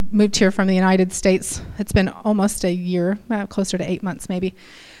moved here from the United States. It's been almost a year, closer to 8 months maybe,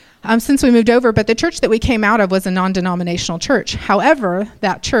 since we moved over. But the church that we came out of was a non-denominational church. However,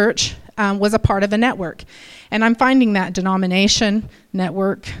 that church was a part of a network. And I'm finding that denomination,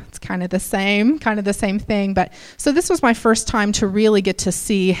 network, it's kind of the same thing. But so this was my first time to really get to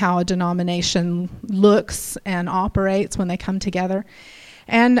see how a denomination looks and operates when they come together.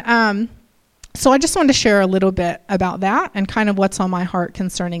 And so I just wanted to share a little bit about that and kind of what's on my heart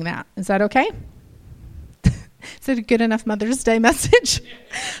concerning that. Is that okay? Is it a good enough Mother's Day message?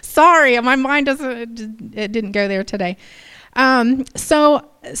 Sorry, my mind didn't go there today. So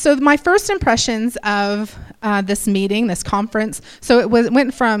my first impressions of this meeting, this conference, so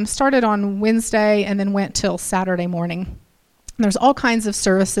it started on Wednesday and then went till Saturday morning. There's all kinds of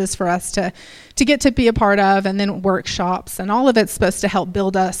services for us to get to be a part of, and then workshops, and all of it's supposed to help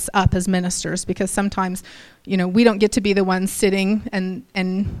build us up as ministers, because sometimes, we don't get to be the ones sitting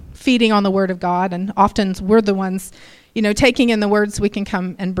and feeding on the Word of God, and often we're the ones, taking in the words, we can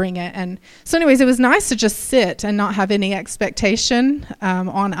come and bring it. And so anyways, it was nice to just sit and not have any expectation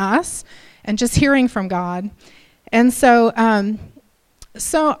on us, and just hearing from God. And so I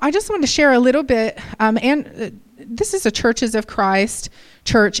just wanted to share a little bit, this is a Churches of Christ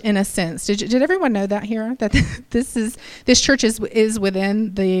church in a sense. Did everyone know that here? That this church is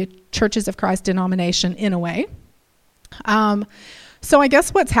within the Churches of Christ denomination in a way. So I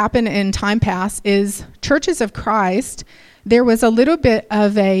guess what's happened in time past is Churches of Christ, there was a little bit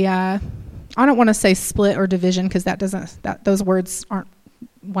of a, I don't want to say split or division, because those words aren't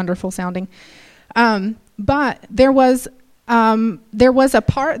wonderful sounding. But there was kind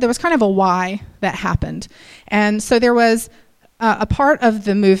of a why that happened. And so there was a part of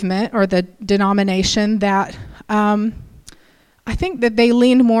the movement or the denomination that I think that they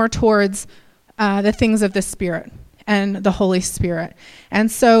leaned more towards the things of the Spirit and the Holy Spirit.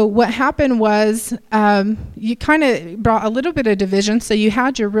 And so what happened was you kind of brought a little bit of division. So you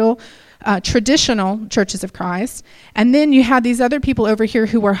had your real traditional Churches of Christ, and then you had these other people over here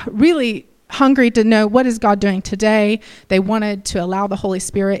who were really hungry to know, what is God doing today? They wanted to allow the Holy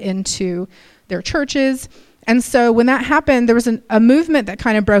Spirit into their churches. And so when that happened, there was a movement that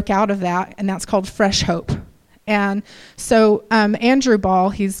kind of broke out of that, and that's called Fresh Hope. And so Andrew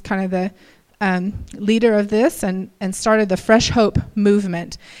Ball, he's kind of the leader of this, and started the Fresh Hope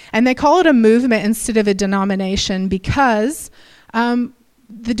movement. And they call it a movement instead of a denomination because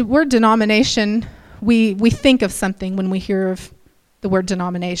the word denomination, we think of something when we hear of the word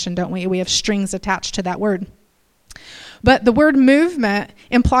denomination, don't we? We have strings attached to that word. But the word movement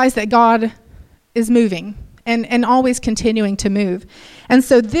implies that God is moving and always continuing to move. And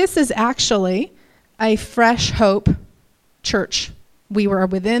so this is actually a Fresh Hope church. We were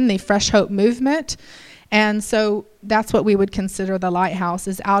within the Fresh Hope movement. And so that's what we would consider the Lighthouse,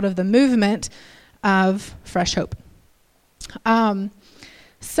 is out of the movement of Fresh Hope.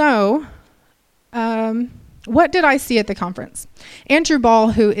 What did I see at the conference? Andrew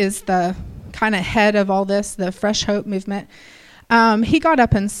Ball, who is the kind of head of all this, the Fresh Hope movement, he got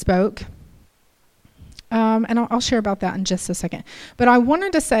up and spoke. And I'll share about that in just a second. But I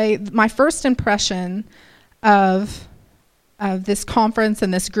wanted to say my first impression of this conference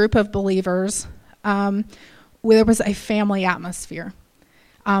and this group of believers, there was a family atmosphere.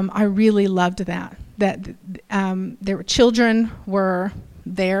 I really loved that there were children were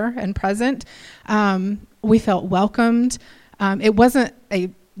there and present. We felt welcomed. It wasn't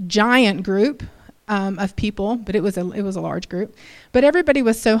a giant group of people, but it was a large group. But everybody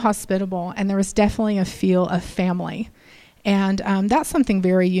was so hospitable, and there was definitely a feel of family. And that's something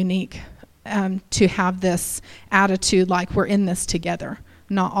very unique, to have this attitude like we're in this together,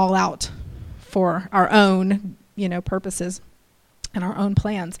 not all out for our own, purposes and our own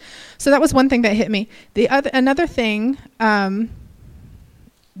plans. So that was one thing that hit me. Another thing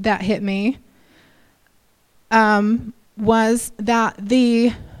that hit me was that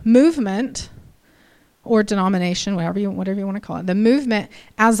the movement or denomination, whatever you want to call it, the movement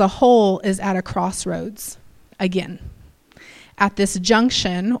as a whole is at a crossroads again, at this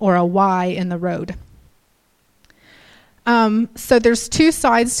junction or a Y in the road. So there's two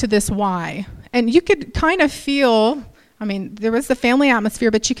sides to this Y, and you could kind of feel, there was the family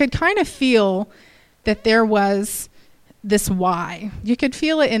atmosphere, but you could kind of feel that there was this Y. You could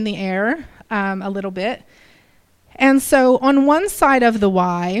feel it in the air a little bit. And so on one side of the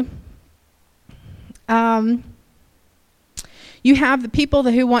Y, you have the people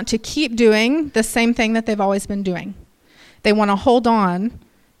who want to keep doing the same thing that they've always been doing. They want to hold on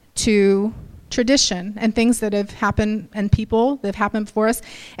to tradition and things that have happened and people that have happened before us.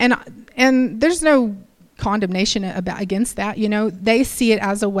 And there's no condemnation against that. They see it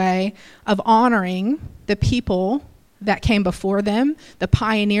as a way of honoring the people that came before them, the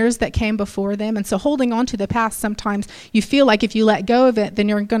pioneers that came before them. And so holding on to the past, sometimes you feel like if you let go of it, then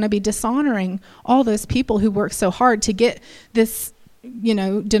you're going to be dishonoring all those people who worked so hard to get this,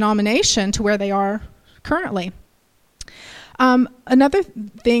 denomination to where they are currently. Another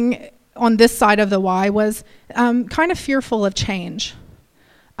thing on this side of the why was kind of fearful of change.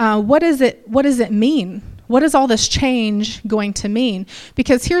 What does it mean? What is all this change going to mean?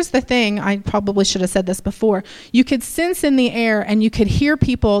 Because here's the thing, I probably should have said this before. You could sense in the air and you could hear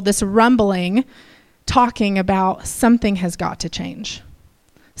people, this rumbling, talking about something has got to change.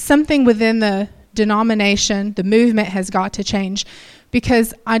 Something within the denomination, the movement has got to change.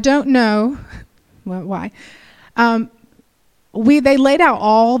 Because I don't know why. They laid out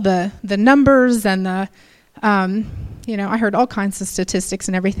all the numbers and the, I heard all kinds of statistics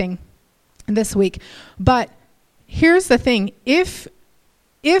and everything this week. But here's the thing: if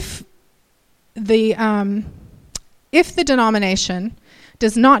the denomination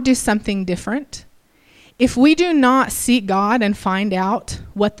does not do something different, if we do not seek God and find out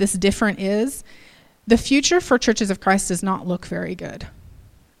what this different is, the future for Churches of Christ does not look very good.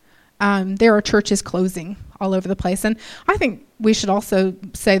 There are churches closing all over the place. And I think we should also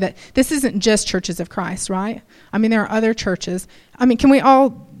say that this isn't just Churches of Christ, right? I mean, there are other churches. I mean, could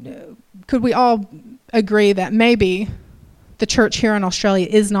we all agree that maybe the church here in Australia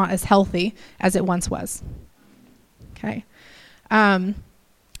is not as healthy as it once was? Okay. And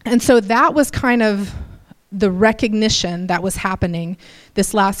so that was kind of the recognition that was happening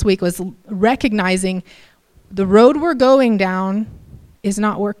this last week, was recognizing the road we're going down is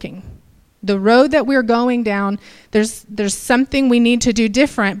not working. The road that we're going down, there's something we need to do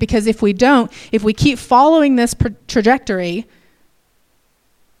different, because if we don't, if we keep following this trajectory,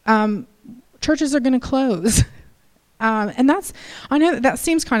 churches are going to close. And I know that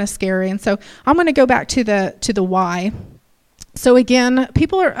seems kind of scary. And so I'm going to go back to the why. So again,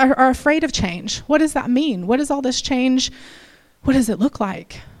 people are afraid of change. What does that mean? What does all this change, what does it look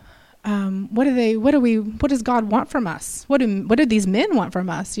like? What does God want from us? What do these men want from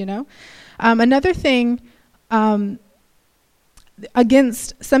us, Another thing, some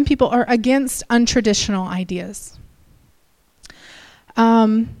people are against untraditional ideas.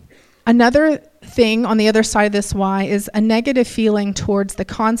 Another thing on the other side of this why is a negative feeling towards the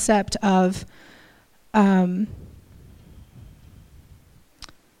concept of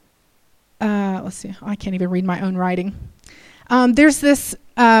let's see, I can't even read my own writing. There's this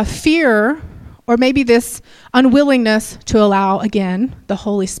fear, or maybe this unwillingness to allow, again, the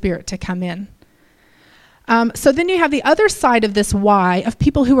Holy Spirit to come in. So then you have the other side of this why, of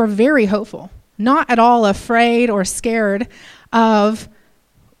people who are very hopeful, not at all afraid or scared of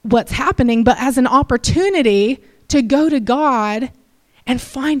what's happening, but as an opportunity to go to God and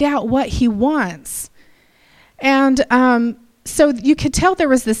find out what He wants. And so you could tell there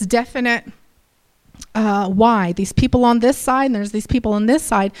was this definite why. These people on this side, and there's these people on this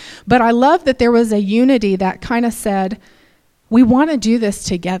side. But I love that there was a unity that kind of said, we want to do this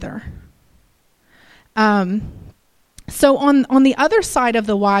together. So on the other side of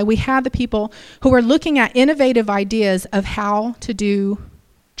the why, we had the people who were looking at innovative ideas of how to do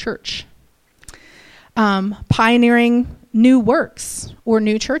church, pioneering new works or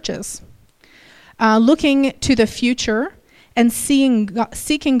new churches, looking to the future and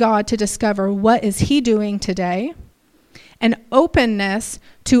seeking God to discover what is He doing today, and openness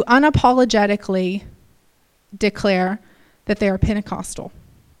to unapologetically declare that they are Pentecostal,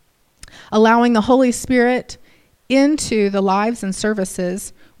 allowing the Holy Spirit into the lives and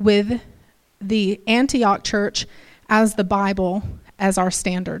services with the Antioch church as the Bible as our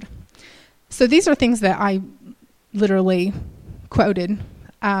standard. So these are things that I literally quoted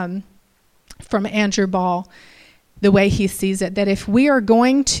from Andrew Ball, the way he sees it, that if we are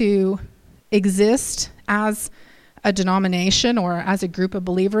going to exist as a denomination or as a group of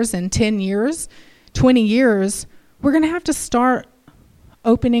believers in 10 years, 20 years, we're going to have to start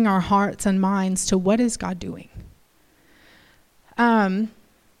opening our hearts and minds to what is God doing.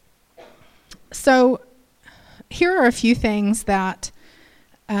 So here are a few things that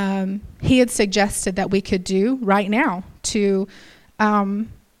he had suggested that we could do right now to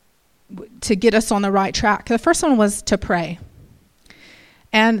get us on the right track. The first one was to pray.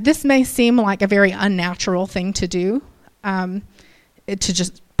 And this may seem like a very unnatural thing to do, to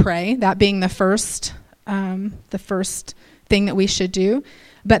just pray, that being the first thing that we should do.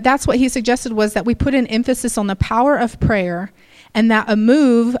 But that's what he suggested, was that we put an emphasis on the power of prayer, and that a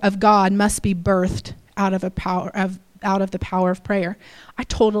move of God must be birthed out of out of the power of prayer. I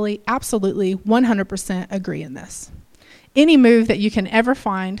totally, absolutely, 100% agree in this. Any move that you can ever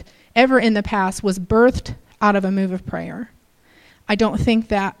find, ever in the past, was birthed out of a move of prayer. I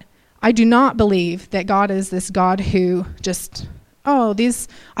do not believe that God is this God who just, I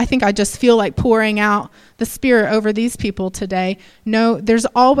think I just feel like pouring out the Spirit over these people today. No, there's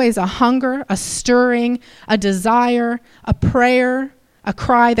always a hunger, a stirring, a desire, a prayer, a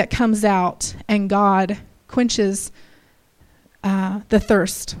cry that comes out, and God quenches the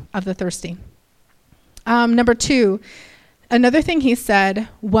thirst of the thirsty. Number 2, another thing he said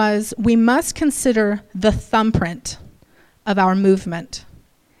was we must consider the thumbprint of our movement.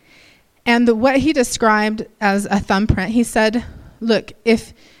 And what he described as a thumbprint, he said, look,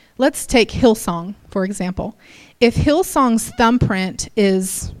 let's take Hillsong, for example. If Hillsong's thumbprint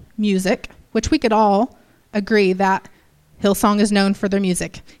is music, which we could all agree that Hillsong is known for their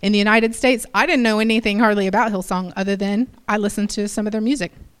music. In the United States, I didn't know anything hardly about Hillsong other than I listened to some of their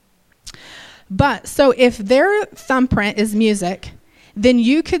music. But so if their thumbprint is music, then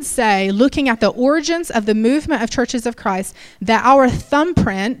you could say, looking at the origins of the movement of Churches of Christ, that our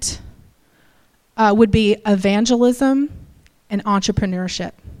thumbprint would be evangelism and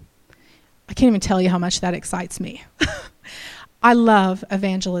entrepreneurship. I can't even tell you how much that excites me. I love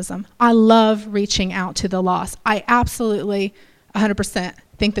evangelism. I love reaching out to the lost. I absolutely 100%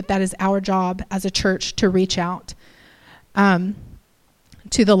 think that is our job as a church, to reach out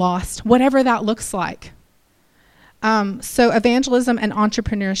to the lost, whatever that looks like. So evangelism and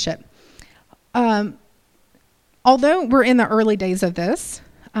entrepreneurship. Although we're in the early days of this,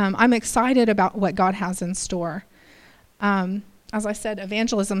 I'm excited about what God has in store. As I said,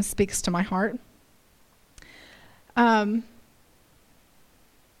 evangelism speaks to my heart. Give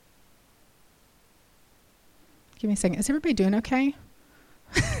me a second. Is everybody doing okay?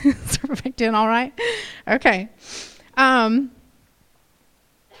 Is everybody doing all right? Okay. I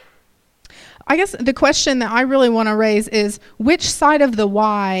guess the question that I really want to raise is, which side of the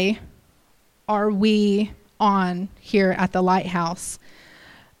Y are we on here at the Lighthouse?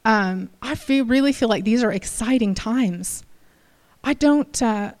 I really feel like these are exciting times. I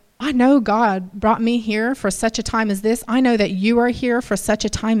know God brought me here for such a time as this. I know that you are here for such a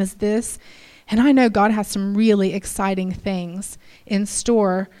time as this. And I know God has some really exciting things in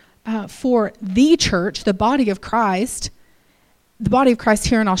store for the church, the body of Christ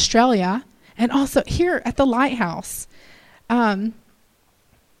here in Australia, and also here at the Lighthouse. I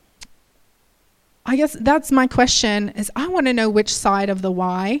guess that's my question, is I want to know which side of the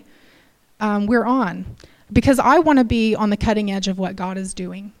Y we're on, because I want to be on the cutting edge of what God is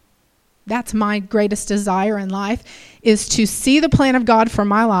doing. That's my greatest desire in life, is to see the plan of God for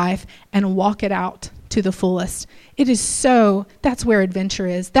my life and walk it out to the fullest. That's where adventure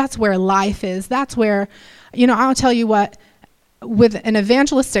is. That's where life is. That's where, I'll tell you what, with an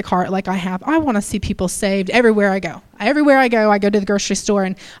evangelistic heart like I have, I want to see people saved everywhere I go. Everywhere I go to the grocery store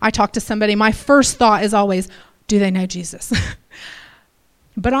and I talk to somebody. My first thought is always, do they know Jesus?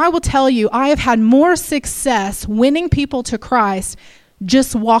 But I will tell you, I have had more success winning people to Christ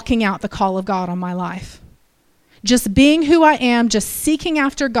just walking out the call of God on my life. Just being who I am, just seeking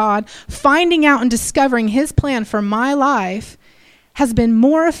after God, finding out and discovering His plan for my life has been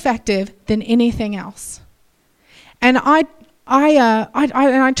more effective than anything else. And I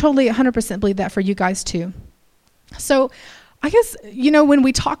totally 100% believe that for you guys too. So I guess, when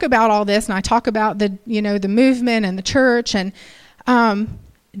we talk about all this, and I talk about the movement and the church, and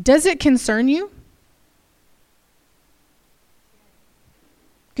does it concern you?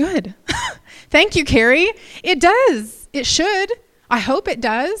 Good. Thank you, Carrie. It does. It should. I hope it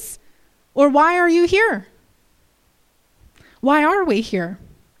does. Or why are you here? Why are we here?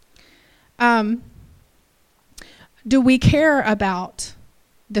 Do we care about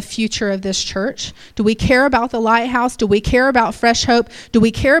the future of this church? Do we care about the Lighthouse? Do we care about Fresh Hope? Do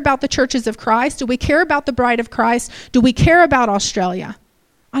we care about the Churches of Christ? Do we care about the Bride of Christ? Do we care about Australia?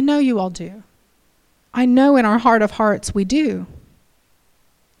 I know you all do. I know in our heart of hearts we do.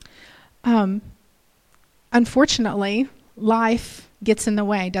 Unfortunately, life gets in the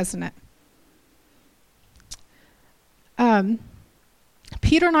way, doesn't it?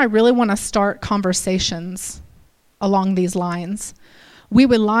 Peter and I really want to start conversations along these lines. We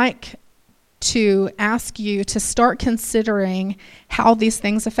would like to ask you to start considering how these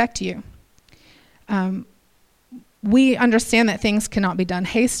things affect you. We understand that things cannot be done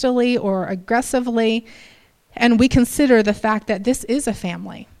hastily or aggressively, and we consider the fact that this is a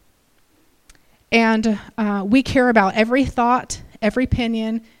family. And we care about every thought, every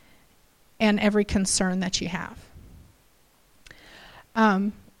opinion, and every concern that you have.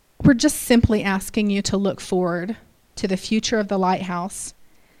 We're just simply asking you to look forward to the future of the lighthouse.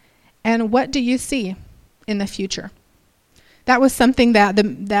 And what do you see in the future? That was something that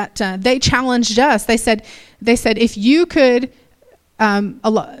they challenged us. They said, if you could,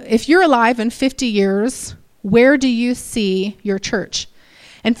 if you're alive in 50 years, where do you see your church?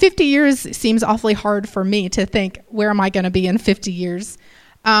 And 50 years seems awfully hard for me to think, where am I going to be in 50 years?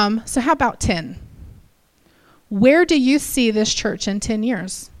 So how about 10? Where do you see this church in 10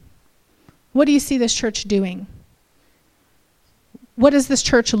 years? What do you see this church doing? What does this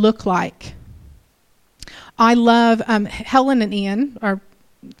church look like? I love Helen and Ian, or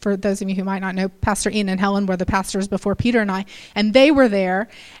for those of you who might not know, Pastor Ian and Helen were the pastors before Peter and I, and they were there,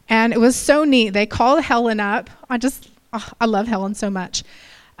 and it was so neat. They called Helen up. I love Helen so much.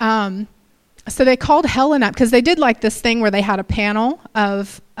 So they called Helen up because they did like this thing where they had a panel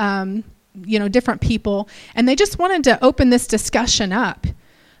of different people, and they just wanted to open this discussion up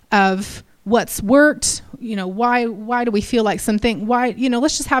of what's worked, why do we feel like something, why,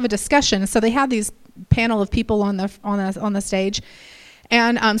 let's just have a discussion. And so they had these panel of people on the stage.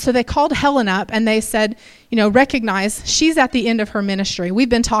 And so they called Helen up and they said, recognize she's at the end of her ministry. We've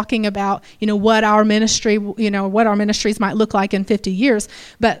been talking about, what our ministry, what our ministries might look like in 50 years.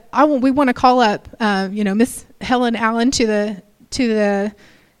 But we want to call up, Miss Helen Allen to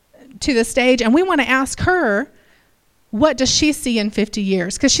the stage, and we want to ask her, what does she see in 50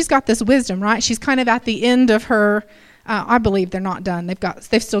 years? Because she's got this wisdom, right? She's kind of at the end of her. I believe they're not done.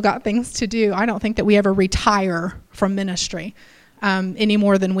 They've still got things to do. I don't think that we ever retire from ministry any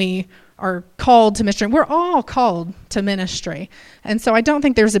more than we are called to ministry. We're all called to ministry, and so I don't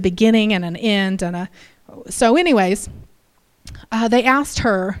think there's a beginning and an end. So, anyways, they asked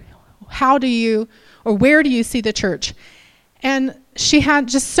her, where do you see the church? And she had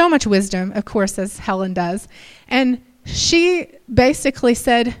just so much wisdom, of course, as Helen does, and she basically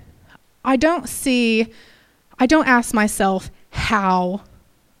said, I don't ask myself how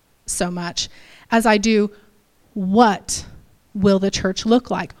so much as I do, what will the church look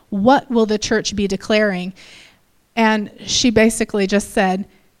like? What will the church be declaring? And she basically just said,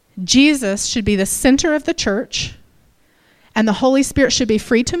 Jesus should be the center of the church, and the Holy Spirit should be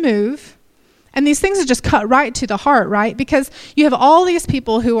free to move. And these things are just cut right to the heart, right? Because you have all these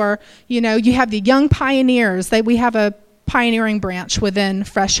people who are, you have the young pioneers. We have a pioneering branch within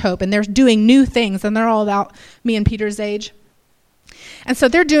Fresh Hope, and they're doing new things, and they're all about me and Peter's age. And so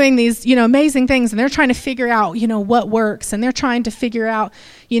they're doing these, amazing things, and they're trying to figure out, what works, and they're trying to figure out,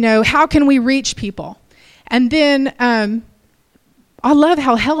 how can we reach people? And then I love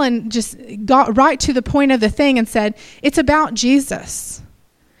how Helen just got right to the point of the thing and said, it's about Jesus.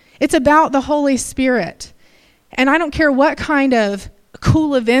 It's about the Holy Spirit. And I don't care what kind of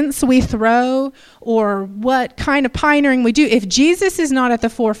cool events we throw or what kind of pioneering we do. If Jesus is not at the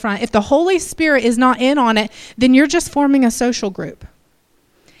forefront, if the Holy Spirit is not in on it, then you're just forming a social group.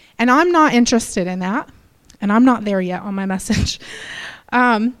 And I'm not interested in that. And I'm not there yet on my message.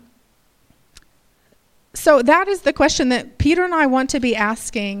 So that is the question that Peter and I want to be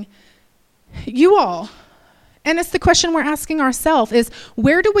asking you all. And it's the question we're asking ourselves is,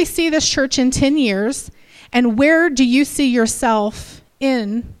 where do we see this church in 10 years? And where do you see yourself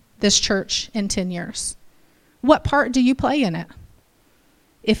in this church in 10 years? What part do you play in it,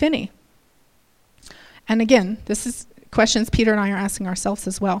 if any? And again, this is questions Peter and I are asking ourselves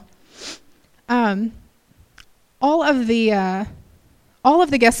as well. All of the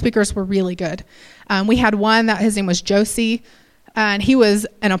guest speakers were really good. We had one that his name was Josie, and he was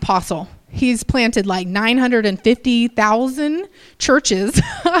an apostle. He's planted like 950,000 churches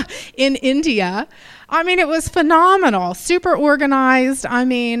in India. I mean, it was phenomenal, super organized. I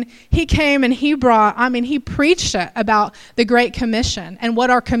mean, he came and he preached about the Great Commission and what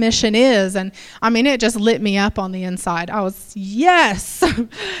our commission is. And I mean, it just lit me up on the inside. I was, yes,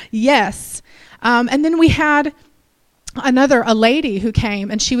 yes. And then we had a lady who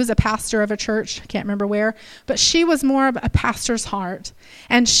came, and she was a pastor of a church, I can't remember where, but she was more of a pastor's heart.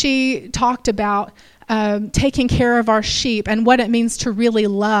 And she talked about taking care of our sheep and what it means to really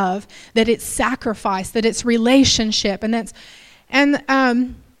love, that it's sacrifice, that it's relationship.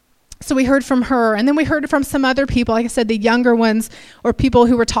 So we heard from her, and then we heard from some other people, like I said, the younger ones, or people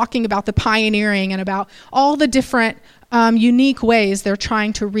who were talking about the pioneering and about all the different unique ways they're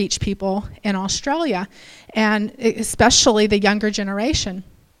trying to reach people in Australia, and especially the younger generation.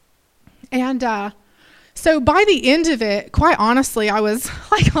 And so by the end of it, quite honestly, I was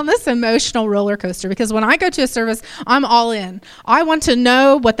like on this emotional roller coaster, because when I go to a service, I'm all in. I want to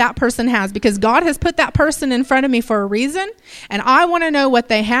know what that person has, because God has put that person in front of me for a reason, and I want to know what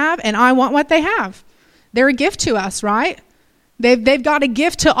they have, and I want what they have. They're a gift to us, right? They've got a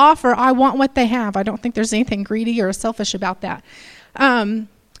gift to offer. I want what they have. I don't think there's anything greedy or selfish about that.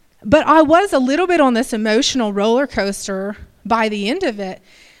 But I was a little bit on this emotional roller coaster by the end of it,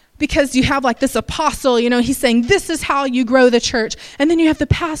 because you have like this apostle, he's saying, this is how you grow the church. And then you have the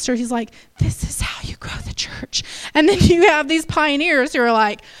pastor, he's like, this is how you grow the church. And then you have these pioneers who are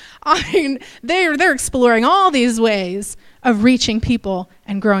like, they're exploring all these ways of reaching people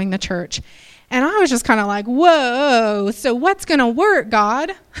and growing the church. And I was just kind of like, whoa, so what's going to work,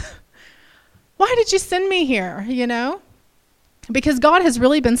 God? Why did you send me here, Because God has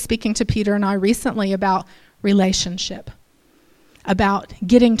really been speaking to Peter and I recently about relationship, about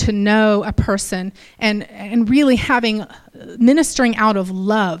getting to know a person and really ministering out of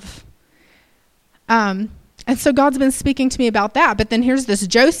love. And so God's been speaking to me about that. But then here's this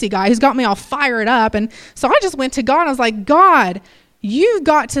Josie guy who's got me all fired up. And so I just went to God. I was like, God, you've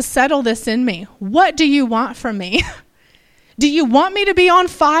got to settle this in me. What do you want from me? Do you want me to be on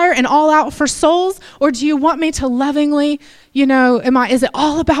fire and all out for souls? Or do you want me to lovingly, is it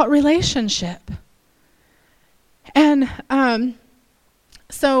all about relationship? And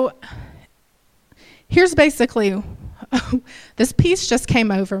so here's basically, this peace just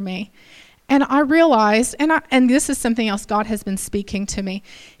came over me. And I realized, and this is something else God has been speaking to me,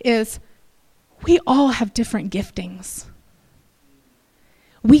 is we all have different giftings.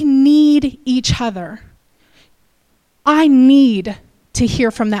 We need each other. I need to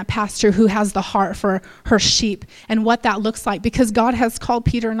hear from that pastor who has the heart for her sheep and what that looks like, because God has called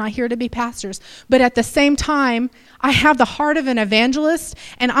Peter and I here to be pastors. But at the same time, I have the heart of an evangelist,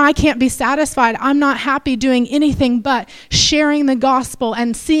 and I can't be satisfied. I'm not happy doing anything but sharing the gospel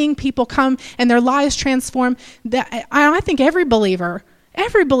and seeing people come and their lives transform. I think every believer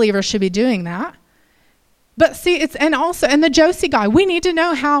should be doing that. But see, and the Josie guy, we need to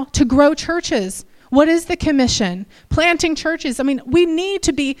know how to grow churches. What is the commission? Planting churches. We need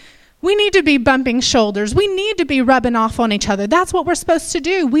to be bumping shoulders. We need to be rubbing off on each other. That's what we're supposed to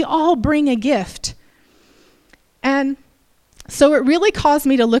do. We all bring a gift. And so it really caused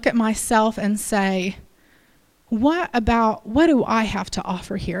me to look at myself and say, what do I have to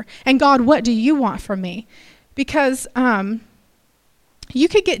offer here? And God, what do you want from me? Because you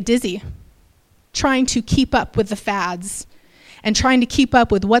could get dizzy trying to keep up with the fads and trying to keep up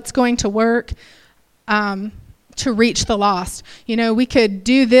with what's going to work to reach the lost. We could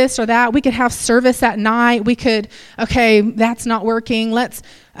do this or that. We could have service at night. We could, that's not working. Let's,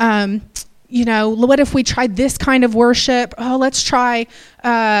 what if we tried this kind of worship? Oh, let's try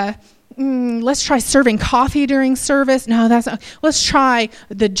serving coffee during service. No, that's not. Let's try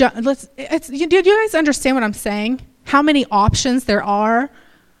do you guys understand what I'm saying? How many options there are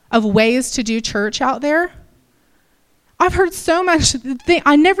of ways to do church out there? I've heard so much.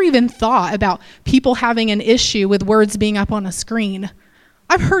 I never even thought about people having an issue with words being up on a screen.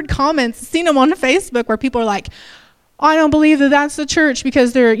 I've heard comments, seen them on Facebook where people are like, I don't believe that that's the church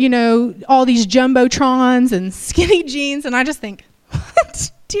because they're, all these jumbotrons and skinny jeans. And I just think,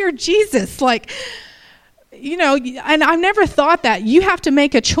 what? Dear Jesus, and I've never thought that. You have to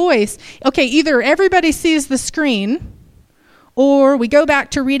make a choice. Okay, either everybody sees the screen or we go back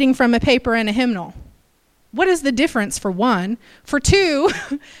to reading from a paper and a hymnal. What is the difference for one? For two,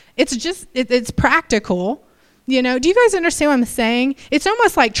 it's practical. Do you guys understand what I'm saying? It's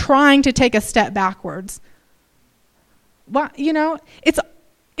almost like trying to take a step backwards. Well,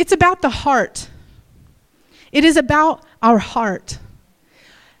 it's about the heart. It is about our heart.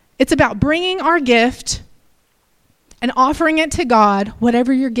 It's about bringing our gift and offering it to God,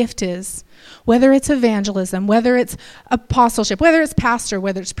 whatever your gift is. Whether it's evangelism, whether it's apostleship, whether it's pastor,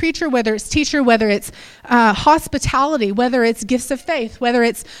 whether it's preacher, whether it's teacher, whether it's hospitality, whether it's gifts of faith, whether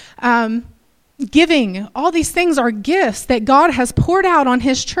it's giving. All these things are gifts that God has poured out on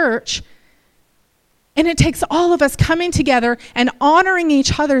his church. And it takes all of us coming together and honoring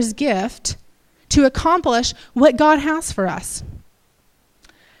each other's gift to accomplish what God has for us.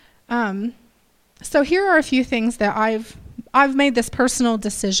 So here are a few things that I've made this personal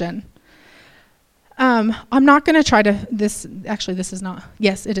decision. I'm not going to try to, this is not,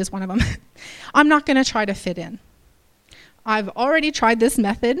 yes, it is one of them. I'm not going to try to fit in. I've already tried this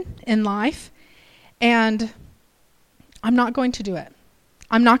method in life, and I'm not going to do it.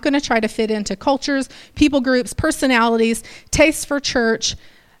 I'm not going to try to fit into cultures, people groups, personalities, tastes for church.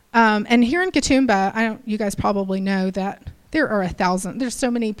 And here in Katoomba, you guys probably know that there are 1,000, there's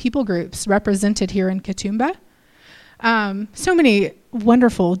so many people groups represented here in Katoomba. So many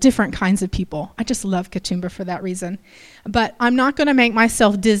wonderful, different kinds of people. I just love Katoomba for that reason. But I'm not going to make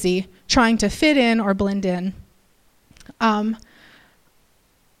myself dizzy trying to fit in or blend in. I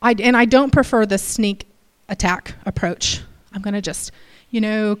don't prefer the sneak attack approach. I'm going to just,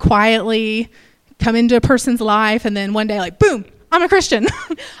 quietly come into a person's life and then one day like, boom, I'm a Christian.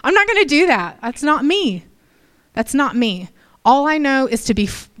 I'm not going to do that. That's not me. That's not me. All I know is to be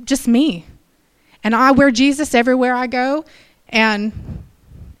just me. And I wear Jesus everywhere I go and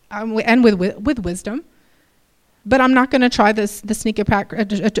with wisdom. But I'm not going to try the sneak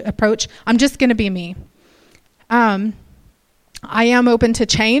approach. I'm just going to be me. I am open to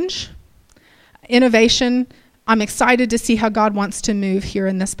change, innovation. I'm excited to see how God wants to move here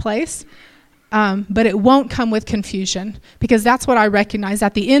in this place. But it won't come with confusion, because that's what I recognize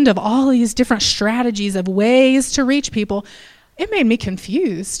at the end of all these different strategies of ways to reach people. It made me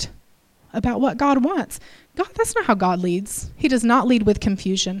confused about what God wants. God, that's not how God leads. He does not lead with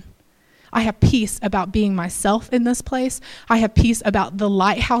confusion. I have peace about being myself in this place. I have peace about the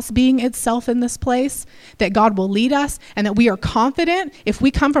lighthouse being itself in this place, that God will lead us, and that we are confident if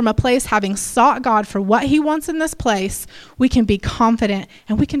we come from a place having sought God for what he wants in this place, we can be confident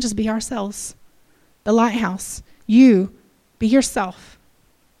and we can just be ourselves. The lighthouse, you, be yourself.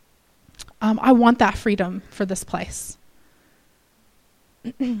 I want that freedom for this place.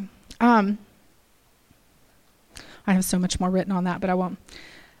 I have so much more written on that, but I won't.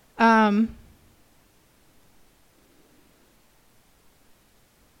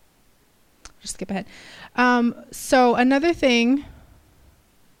 Just skip ahead. So another thing.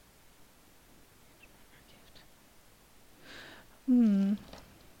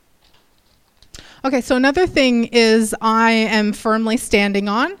 Okay, so another thing is I am firmly standing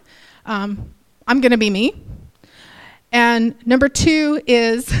on. I'm going to be me. And number 2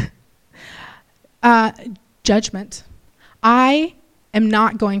 is judgment. I am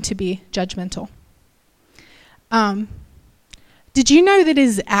not going to be judgmental. Did you know that it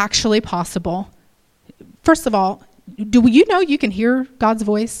is actually possible? First of all, do you know you can hear God's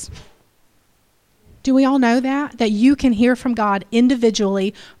voice? Do we all know that? That you can hear from God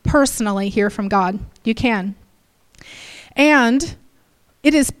individually, personally hear from God. You can. And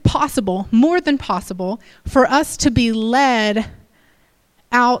it is possible, more than possible, for us to be led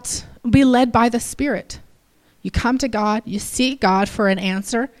by the Spirit. You come to God, you seek God for an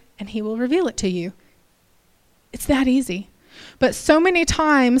answer, and he will reveal it to you. It's that easy. But so many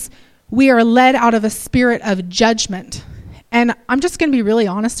times we are led out of a spirit of judgment. And I'm just going to be really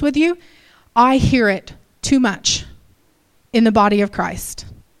honest with you. I hear it too much in the body of Christ.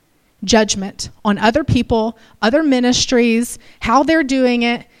 Judgment on other people, other ministries, how they're doing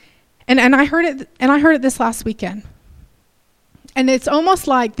it. And I heard it this last weekend. And it's almost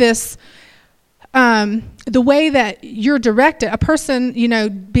like this, the way that you're directed, a person,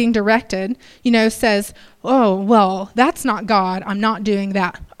 being directed, says, oh, well, that's not God. I'm not doing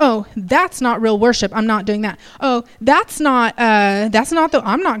that. Oh, that's not real worship. I'm not doing that. Oh,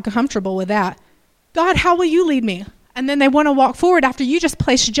 I'm not comfortable with that. God, how will you lead me? And then they want to walk forward after you just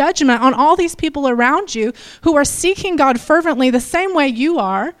placed judgment on all these people around you who are seeking God fervently the same way you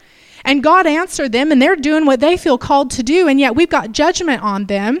are. And God answered them, and they're doing what they feel called to do, and yet we've got judgment on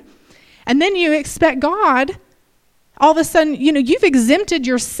them. And then you expect God, all of a sudden, you've exempted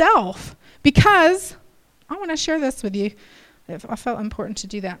yourself, because I want to share this with you. I felt important to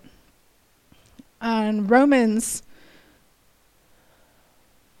do that. In Romans,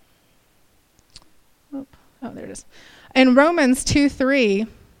 there it is. In Romans 2:3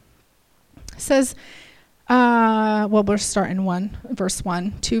 says, we'll start in verse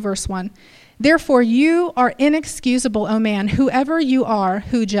 1. Therefore you are inexcusable, O man, whoever you are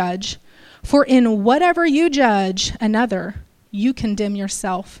who judge. For in whatever you judge another, you condemn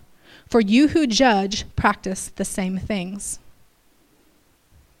yourself. For you who judge practice the same things.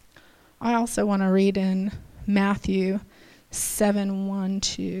 I also want to read in Matthew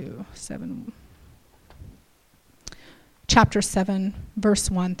 7:1-7. Chapter 7, verse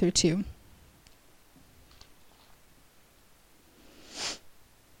 1 through 2.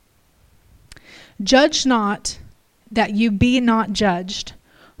 Judge not, that you be not judged.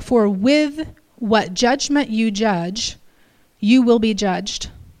 For with what judgment you judge, you will be judged.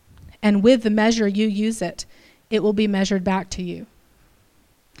 And with the measure you use it, it will be measured back to you.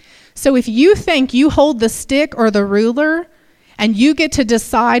 So if you think you hold the stick or the ruler, and you get to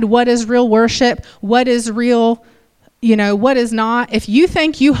decide what is real worship, what is real, what is not, if you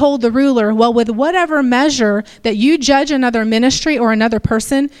think you hold the ruler, well, with whatever measure that you judge another ministry or another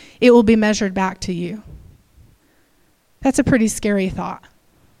person, it will be measured back to you. That's a pretty scary thought.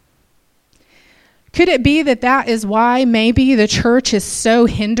 Could it be that is why maybe the church is so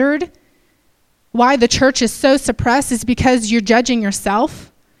hindered? Why the church is so suppressed is because you're judging yourself?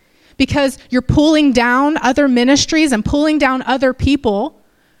 Because you're pulling down other ministries and pulling down other people?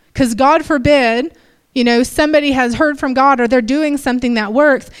 Because God forbid, Somebody has heard from God or they're doing something that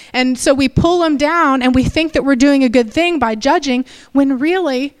works. And so we pull them down and we think that we're doing a good thing by judging when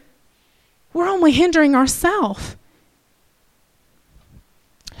really we're only hindering ourselves.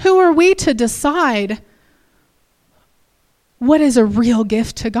 Who are we to decide what is a real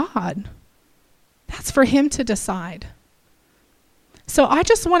gift to God? That's for him to decide. So I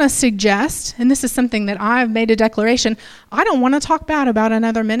just want to suggest, and this is something that I've made a declaration, I don't want to talk bad about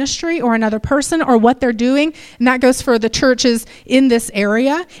another ministry or another person or what they're doing. And that goes for the churches in this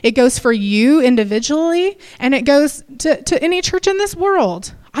area. It goes for you individually, and it goes to any church in this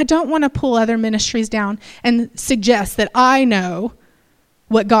world. I don't want to pull other ministries down and suggest that I know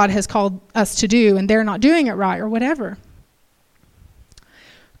what God has called us to do and they're not doing it right or whatever.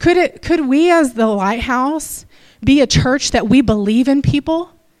 Could we as the Lighthouse be a church that we believe in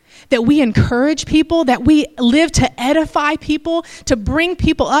people, that we encourage people, that we live to edify people, to bring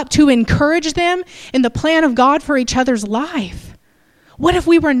people up, to encourage them in the plan of God for each other's life? What if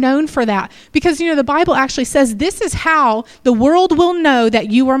we were known for that? Because, the Bible actually says this is how the world will know that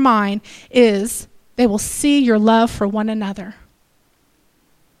you are mine, is they will see your love for one another.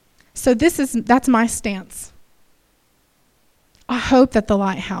 So that's my stance. I hope that the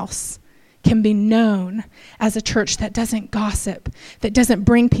Lighthouse can be known as a church that doesn't gossip, that doesn't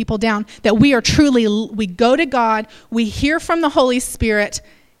bring people down, that we go to God, we hear from the Holy Spirit,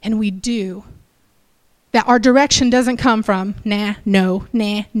 and we do. That our direction doesn't come from, nah, no,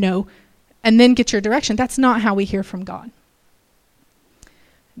 and then get your direction. That's not how we hear from God.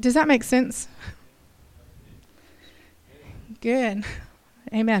 Does that make sense? Good.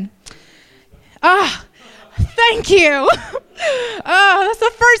 Amen. Thank you. That's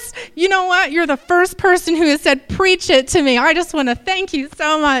the first, you know what? You're the first person who has said, preach it to me. I just want to thank you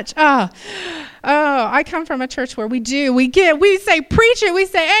so much. I come from a church where we say, preach it. We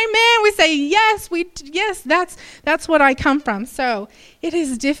say, amen. We say, yes, that's what I come from. So it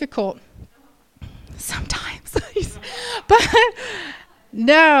is difficult sometimes. But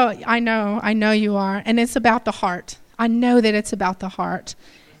no, I know you are. And it's about the heart. I know that it's about the heart.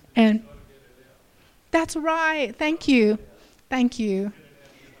 And that's right. Thank you. I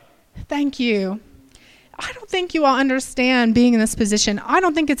don't think you all understand being in this position. I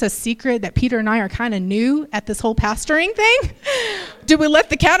don't think it's a secret that Peter and I are kind of new at this whole pastoring thing. Did we let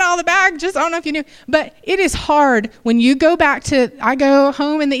the cat out of the bag? I don't know if you knew. But it is hard when you go back I go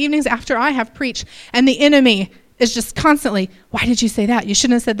home in the evenings after I have preached, and the enemy is just constantly, why did you say that? You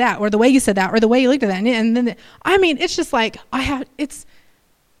shouldn't have said that, or the way you said that, or the way you looked at that. And then, it's just like,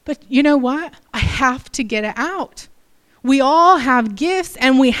 but you know what? I have to get it out. We all have gifts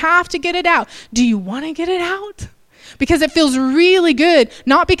and we have to get it out. Do you want to get it out? Because it feels really good,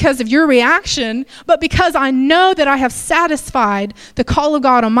 not because of your reaction, but because I know that I have satisfied the call of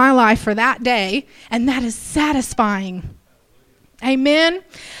God on my life for that day, and that is satisfying. Amen?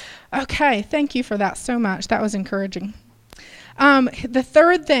 Okay, thank you for that so much. That was encouraging. The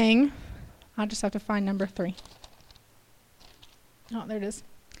third thing, I'll just have to find number 3. Oh, there it is.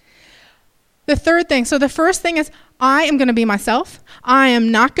 The third thing, so the first thing is I am going to be myself. I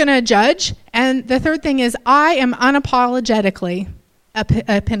am not going to judge. And the third thing is I am unapologetically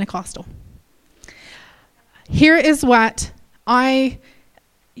a Pentecostal. Here is what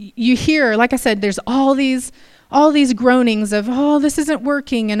you hear, like I said, there's all these groanings of, this isn't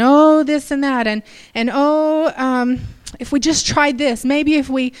working, and this and that, and if we just tried this, maybe if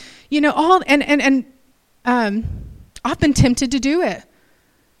we, I've been tempted to do it.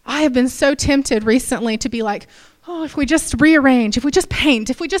 I have been so tempted recently to be like, if we just rearrange, if we just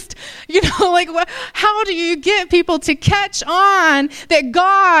paint, if we just, how do you get people to catch on that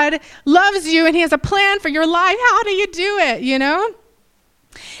God loves you and he has a plan for your life? How do you do it,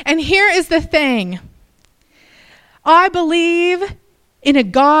 And here is the thing. I believe in a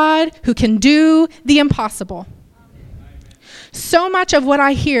God who can do the impossible. So much of what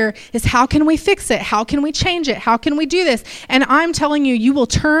I hear is, how can we fix it? How can we change it? How can we do this? And I'm telling you, you will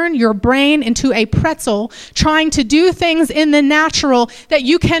turn your brain into a pretzel trying to do things in the natural that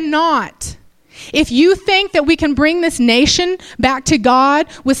you cannot. If you think that we can bring this nation back to God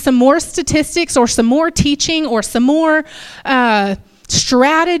with some more statistics or some more teaching or some more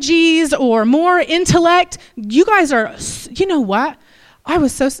strategies or more intellect, you guys are, you know what?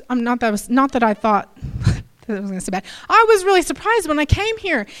 Not that I thought that was going to say bad. I was really surprised when I came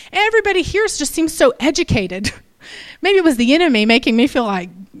here. Everybody here just seems so educated. Maybe it was the enemy making me feel like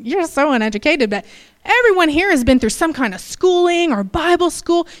you're so uneducated, but everyone here has been through some kind of schooling or Bible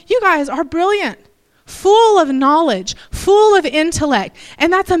school. You guys are brilliant. full of knowledge, full of intellect.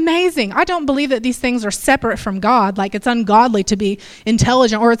 And that's amazing. I don't believe that these things are separate from God, like it's ungodly to be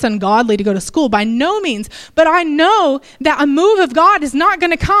intelligent or it's ungodly to go to school. By no means. But I know that a move of God is not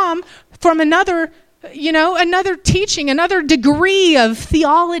going to come from another teaching, another degree of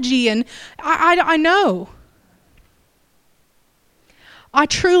theology. And I know. I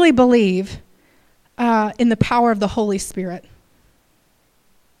truly believe in the power of the Holy Spirit.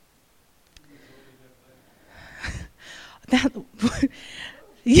 Yeah,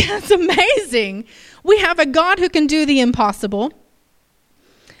 it's amazing. We have a God who can do the impossible.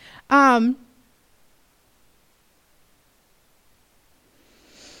 I'm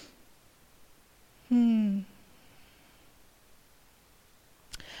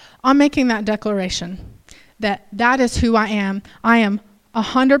making that declaration that is who I am. I am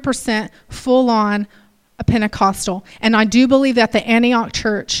 100% full on a Pentecostal. And I do believe that the Antioch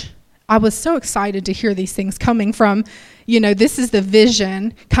church, I was so excited to hear these things coming from, this is the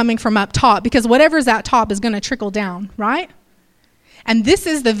vision coming from up top, because whatever's at top is going to trickle down, right? And this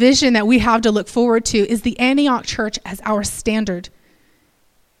is the vision that we have to look forward to, is the Antioch church as our standard.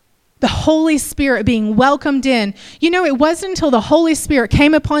 The Holy Spirit being welcomed in. It wasn't until the Holy Spirit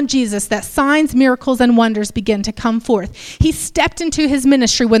came upon Jesus that signs, miracles, and wonders began to come forth. He stepped into his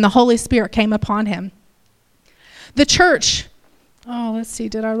ministry when the Holy Spirit came upon him. The church, let's see,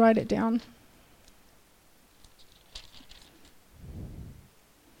 did I write it down?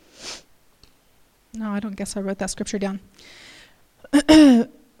 No, I don't guess I wrote that scripture down.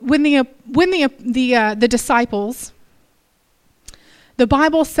 When the disciples, the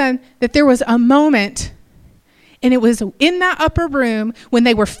Bible said that there was a moment, and it was in that upper room when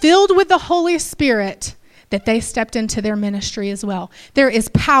they were filled with the Holy Spirit that they stepped into their ministry as well. There is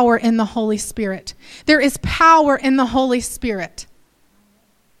power in the Holy Spirit. There is power in the Holy Spirit.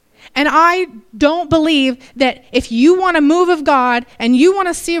 And I don't believe that if you want a move of God and you want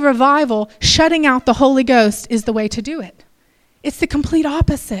to see a revival, shutting out the Holy Ghost is the way to do it. It's the complete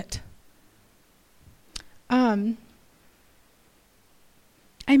opposite.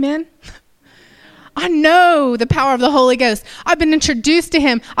 Amen? I know the power of the Holy Ghost. I've been introduced to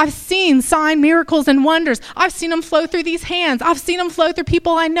him. I've seen sign, miracles, and wonders. I've seen him flow through these hands. I've seen him flow through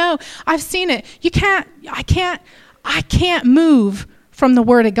people I know. I've seen it. I can't move from the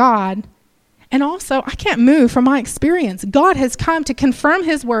Word of God. And also, I can't move from my experience. God has come to confirm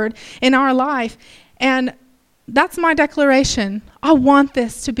his word in our life. And that's my declaration. I want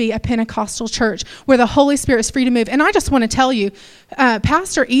this to be a Pentecostal church where the Holy Spirit is free to move. And I just want to tell you,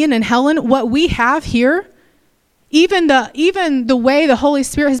 Pastor Ian and Helen, what we have here, even the way the Holy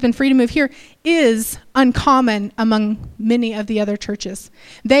Spirit has been free to move here, is uncommon among many of the other churches.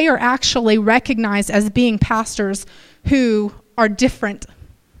 They are actually recognized as being pastors who are different.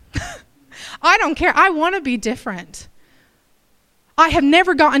 I don't care. I want to be different. I have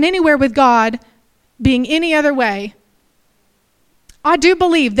never gotten anywhere with God being any other way. I do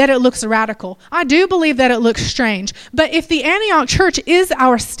believe that it looks radical. I do believe that it looks strange. But if the Antioch church is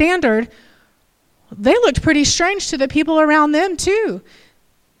our standard, they looked pretty strange to the people around them too.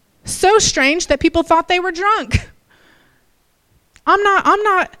 So strange that people thought they were drunk.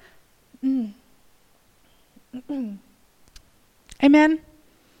 Amen?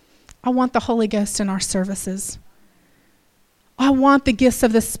 I want the Holy Ghost in our services. I want the gifts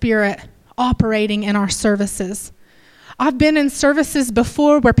of the Spirit operating in our services. I've been in services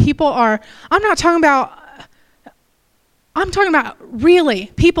before where people are, I'm talking about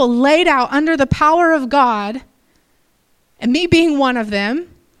really people laid out under the power of God, and me being one of them.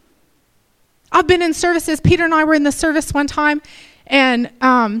 I've been in services, Peter and I were in the service one time, and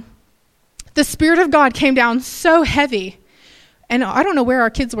the Spirit of God came down so heavy. And I don't know where our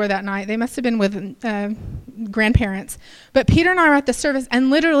kids were that night. They must have been with grandparents. But Peter and I were at the service, and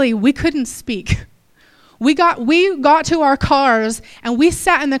literally we couldn't speak. We got to our cars, and we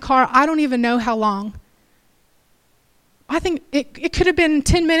sat in the car, I don't even know how long. I think it could have been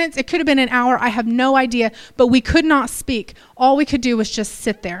 10 minutes. It could have been an hour. I have no idea. But we could not speak. All we could do was just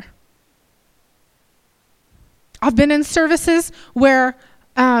sit there. I've been in services where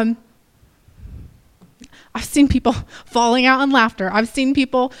I've seen people falling out in laughter. I've seen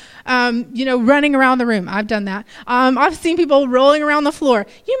people, running around the room. I've done that. I've seen people rolling around the floor.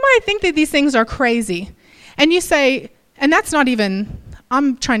 You might think that these things are crazy. And you say, and that's not even,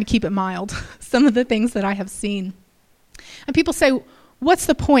 I'm trying to keep it mild, some of the things that I have seen. And people say, what's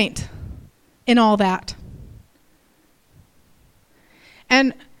the point in all that?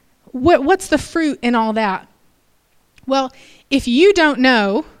 And what's the fruit in all that? Well, if you don't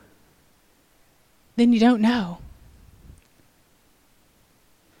know, then you don't know.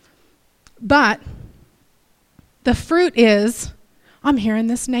 But The fruit is, I'm here in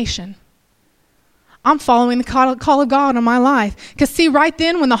this nation. I'm following the call of God on my life. Because see, right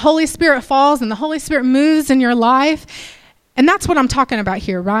then when the Holy Spirit falls and the Holy Spirit moves in your life, and that's what I'm talking about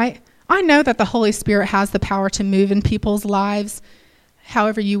here, right? I know that the Holy Spirit has the power to move in people's lives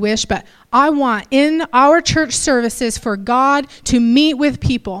however you wish, but I want in our church services for God to meet with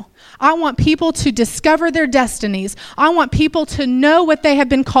people. I want people to discover their destinies. I want people to know what they have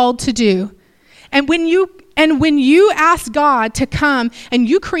been called to do. And when you ask God to come and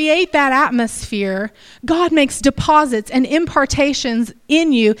you create that atmosphere, God makes deposits and impartations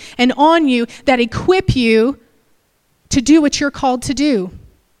in you and on you that equip you to do what you're called to do.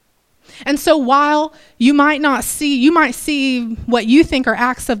 And so while you might see what you think are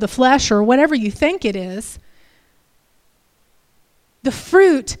acts of the flesh or whatever you think it is, the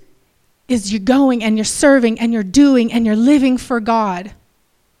fruit is you're going and you're serving and you're doing and you're living for God.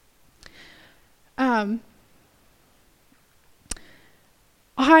 I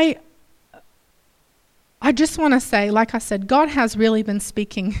just want to say, like I said, God has really been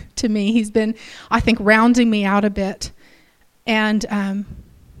speaking to me. He's been, I think, rounding me out a bit. And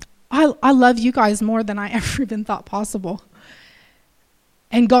I love you guys more than I ever even thought possible.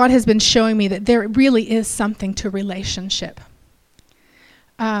 And God has been showing me that there really is something to relationship.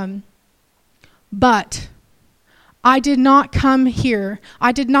 But I did not come here.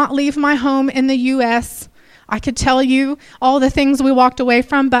 I did not leave my home in the U.S. I could tell you all the things we walked away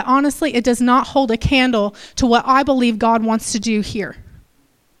from, but honestly, it does not hold a candle to what I believe God wants to do here.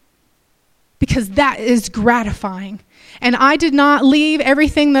 Because that is gratifying. And I did not leave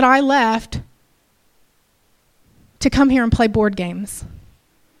everything that I left to come here and play board games.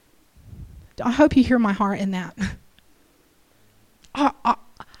 I hope you hear my heart in that.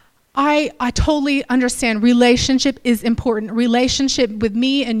 I totally understand relationship is important. Relationship with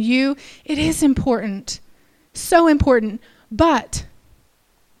me and you, it is important. So important. But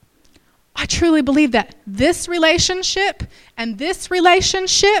I truly believe that this relationship and this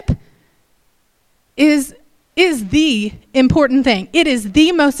relationship is the important thing. It is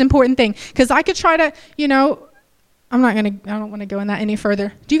the most important thing. Because I could try to, I don't want to go in that any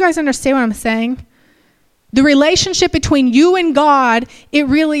further. Do you guys understand what I'm saying? The relationship between you and God, it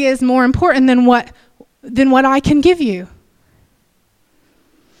really is more important than what I can give you.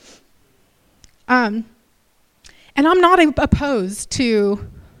 And I'm not opposed to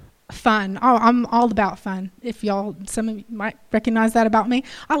fun. I'm all about fun. If some of you might recognize that about me.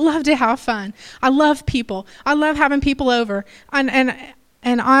 I love to have fun. I love people. I love having people over. And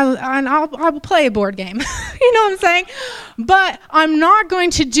I'll play a board game. You know what I'm saying? But I'm not going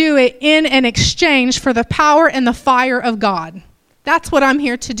to do it in an exchange for the power and the fire of God. That's what I'm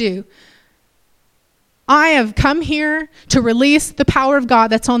here to do. I have come here to release the power of God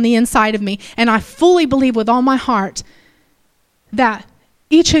that's on the inside of me. And I fully believe with all my heart that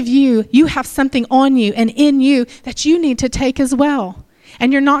each of you have something on you and in you that you need to take as well.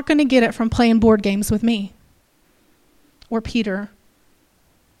 And you're not going to get it from playing board games with me or Peter.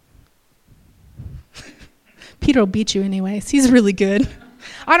 Peter will beat you anyways. He's really good.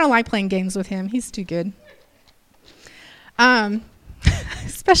 I don't like playing games with him. He's too good.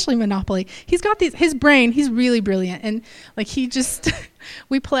 Especially Monopoly. He's got his brain, he's really brilliant. And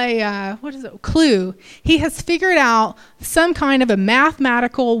we play, Clue. He has figured out some kind of a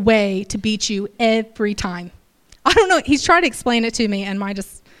mathematical way to beat you every time. I don't know. He's tried to explain it to me and my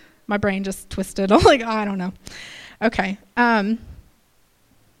brain just twisted. I'm like, I don't know. Okay. Can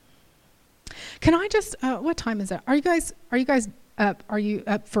I just, what time is it? Are you guys up? Are you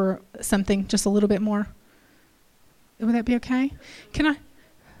up for something just a little bit more? Would that be okay?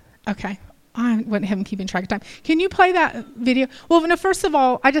 Okay. I wouldn't have him keeping track of time. Can you play that video? Well, no, first of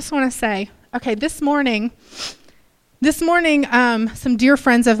all, I just want to say, okay, this morning, some dear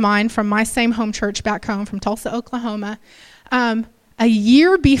friends of mine from my same home church back home from Tulsa, Oklahoma, a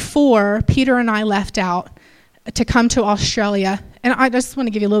year before Peter and I left out to come to Australia, and I just want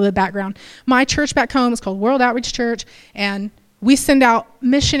to give you a little bit of background. My church back home is called World Outreach Church, and we send out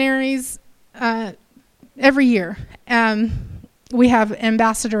missionaries every year. We have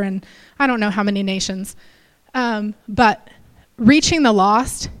ambassador in I don't know how many nations, but reaching the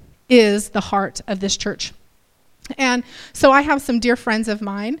lost is the heart of this church. And so I have some dear friends of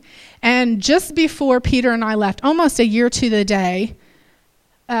mine, and just before Peter and I left, almost a year to the day,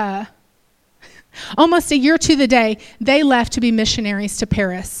 they left to be missionaries to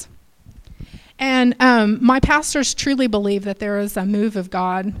Paris. And my pastors truly believe that there is a move of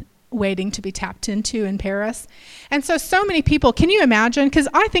God waiting to be tapped into in Paris. And so many people, can you imagine? Because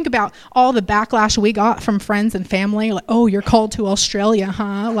I think about all the backlash we got from friends and family, like, oh, you're called to Australia,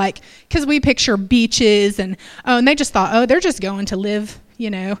 huh? Like, because we picture beaches and they just thought, oh, they're just going to live,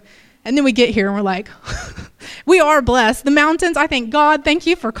 And then we get here and we're like, we are blessed. The mountains, I thank God, thank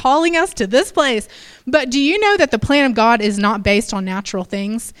you for calling us to this place. But do you know that the plan of God is not based on natural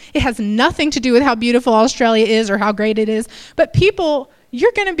things? It has nothing to do with how beautiful Australia is or how great it is. But people,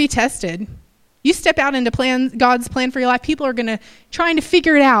 you're going to be tested. You step out into God's plan for your life, people are going to trying to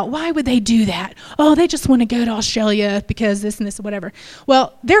figure it out. Why would they do that? Oh, they just want to go to Australia because this and this, whatever.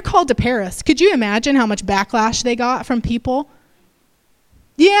 Well, they're called to Paris. Could you imagine how much backlash they got from people?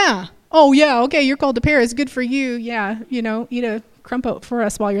 Yeah. Oh, yeah. Okay, you're called to Paris. Good for you. Yeah. Eat a crumpet for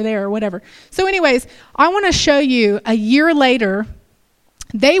us while you're there or whatever. So anyways, I want to show you a year later,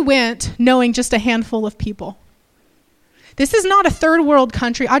 they went knowing just a handful of people. This is not a third world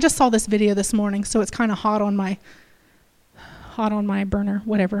country. I just saw this video this morning, so it's kind of hot on my burner,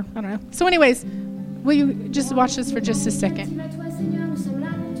 whatever. I don't know. So anyways, will you just watch this for just a second?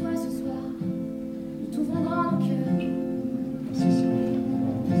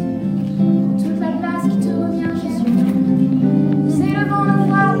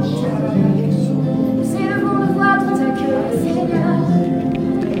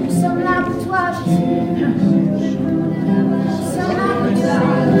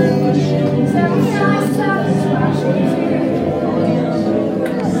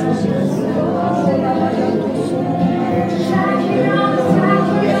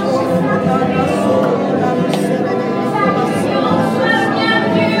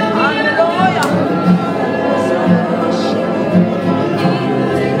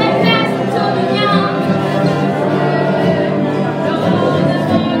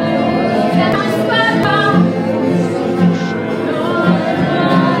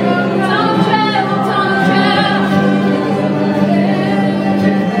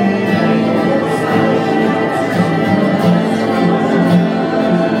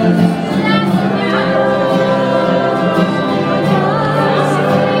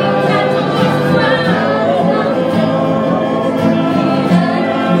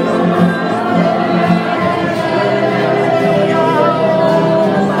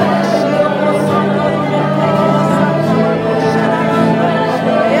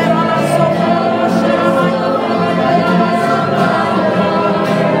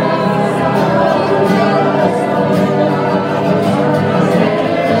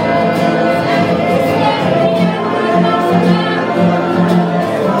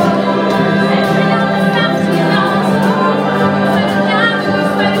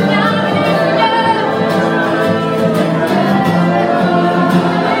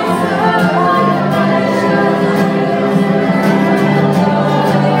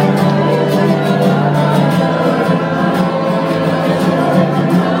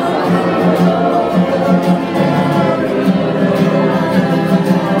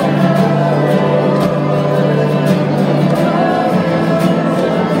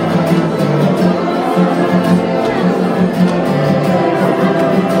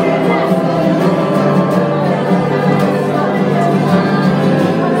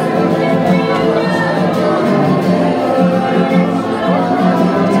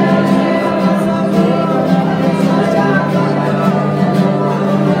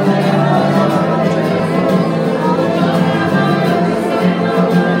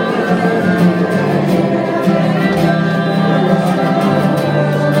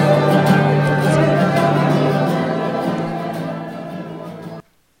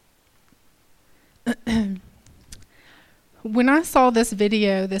 When I saw this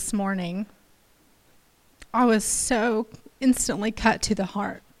video this morning, I was so instantly cut to the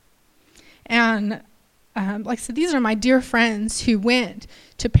heart. And like I said, these are my dear friends who went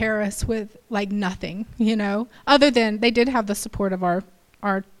to Paris with like nothing, other than they did have the support of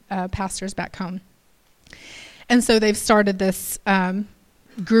our pastors back home. And so they've started this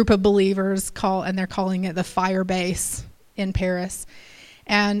group of believers and they're calling it the Fire Base in Paris.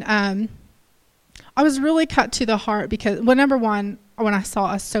 And I was really cut to the heart because, well, number one, when I saw,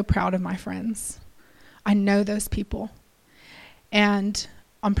 I was so proud of my friends. I know those people. And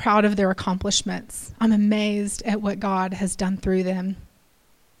I'm proud of their accomplishments. I'm amazed at what God has done through them.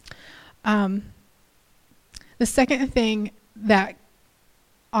 The second thing that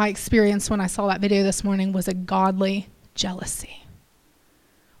I experienced when I saw that video this morning was a godly jealousy.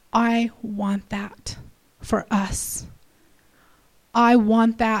 I want that for us. I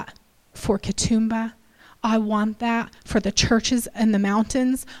want that for Katoomba. I want that for the churches in the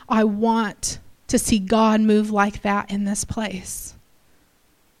mountains. I want to see God move like that in this place.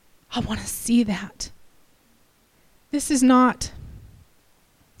 I want to see that. This is not,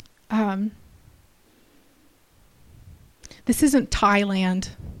 this isn't Thailand.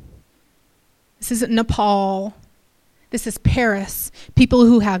 This isn't Nepal. This is Paris. People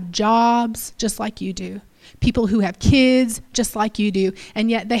who have jobs just like you do. People who have kids just like you do. And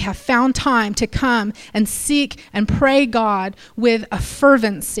yet they have found time to come and seek and pray God with a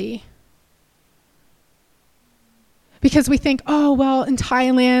fervency. Because we think, oh, well, in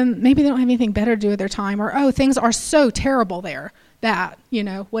Thailand, maybe they don't have anything better to do with their time. Or, oh, things are so terrible there. That,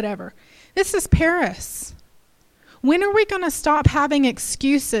 whatever. This is Paris. When are we going to stop having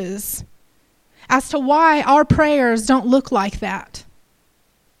excuses as to why our prayers don't look like that?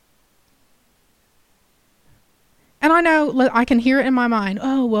 And I know, I can hear it in my mind.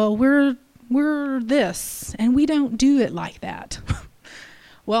 Oh, well, we're this, and we don't do it like that.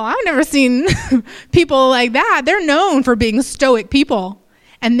 Well, I've never seen people like that. They're known for being stoic people.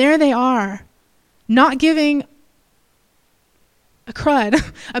 And there they are, not giving a crud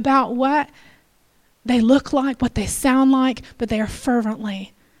about what they look like, what they sound like, but they are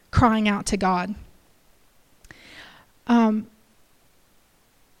fervently crying out to God.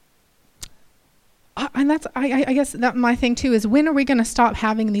 And that's, I guess that my thing too is, when are we going to stop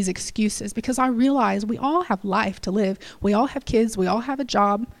having these excuses? Because I realize we all have life to live. We all have kids. We all have a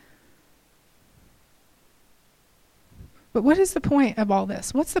job. But what is the point of all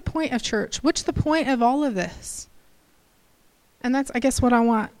this? What's the point of church? What's the point of all of this? And that's, I guess, what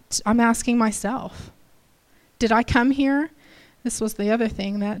I'm asking myself. Did I come here? This was the other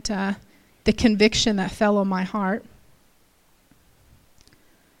thing, that the conviction that fell on my heart.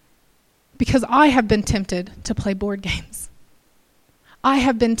 Because I have been tempted to play board games. I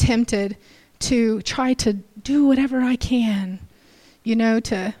have been tempted to try to do whatever I can,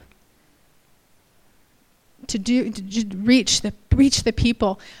 to reach the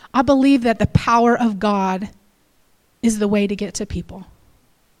people. I believe that the power of God is the way to get to people.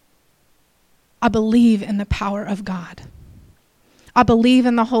 I believe in the power of God. I believe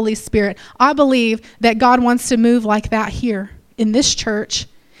in the Holy Spirit. I believe that God wants to move like that here in this church.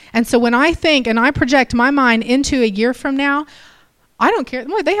 And so when I think and I project my mind into a year from now, I don't care.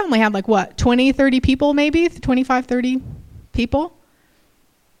 They only had 20, 30 people maybe, 25, 30 people.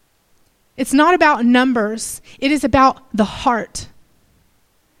 It's not about numbers. It is about the heart.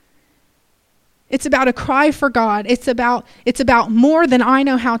 It's about a cry for God. It's about more than I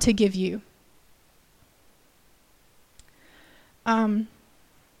know how to give you.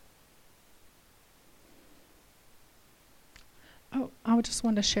 I just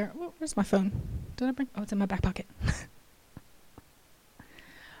wanted to share. Where's my phone? Did I bring? Oh, it's in my back pocket.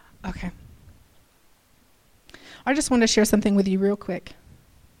 Okay. I just wanted to share something with you real quick.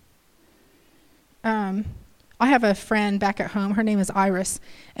 I have a friend back at home. Her name is Iris.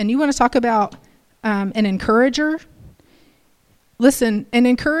 And you want to talk about an encourager? Listen, an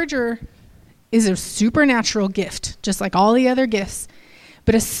encourager is a supernatural gift, just like all the other gifts.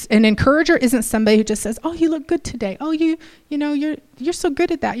 But an encourager isn't somebody who just says, "Oh, you look good today. Oh, you're so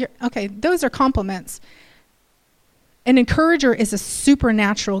good at that." Okay, those are compliments. An encourager is a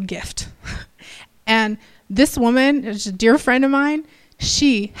supernatural gift. And this woman is a dear friend of mine.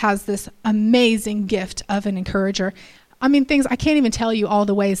 She has this amazing gift of an encourager. I mean, I can't even tell you all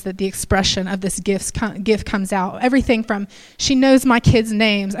the ways that the expression of this gift comes out. Everything from, she knows my kids'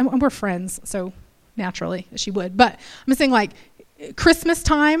 names, and we're friends, so naturally she would. But I'm saying, Christmas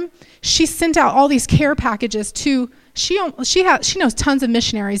time, she sent out all these care packages to, she knows tons of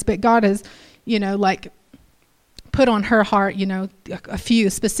missionaries, but God has, put on her heart, a few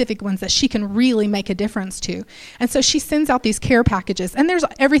specific ones that she can really make a difference to. And so she sends out these care packages, and there's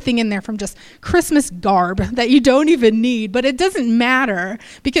everything in there from just Christmas garb that you don't even need, but it doesn't matter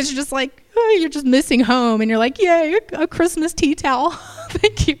because you're just you're just missing home, and you're like, yay, a Christmas tea towel.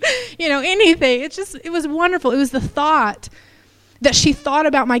 Thank you. Anything. It was wonderful. It was the thought that she thought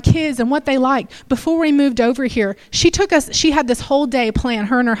about my kids and what they liked. Before we moved over here, she had this whole day plan.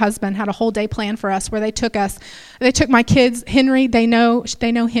 Her and her husband had a whole day plan for us where they took my kids, Henry, they know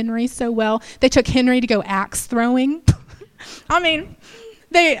Henry so well. They took Henry to go axe throwing. I mean,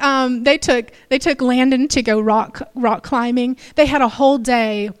 they took Landon to go rock climbing. They had a whole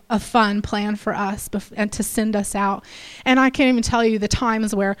day of fun planned for us and to send us out. And I can't even tell you the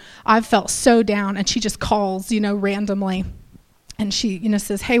times where I've felt so down, and she just calls, randomly. And she,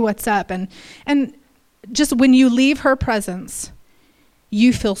 says, "Hey, what's up?" And just when you leave her presence,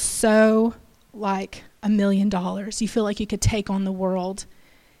 you feel so like $1 million. You feel like you could take on the world.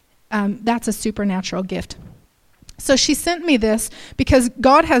 That's a supernatural gift. So she sent me this because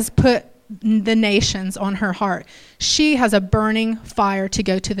God has put the nations on her heart. She has a burning fire to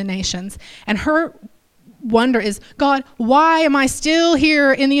go to the nations. And her wonder is, God, why am I still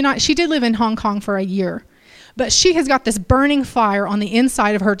here in the United... She did live in Hong Kong for a year. But she has got this burning fire on the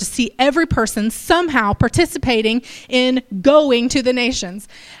inside of her to see every person somehow participating in going to the nations.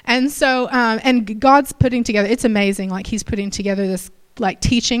 And so, and God's putting together, it's amazing, like he's putting together this like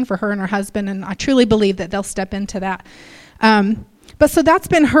teaching for her and her husband, and I truly believe that they'll step into that. But so that's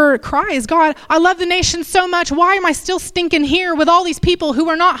been her cry is, God, I love the nation so much. Why am I still stinking here with all these people who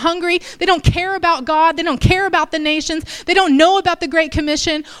are not hungry? They don't care about God. They don't care about the nations. They don't know about the Great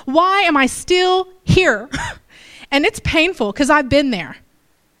Commission. Why am I still here? And it's painful because I've been there.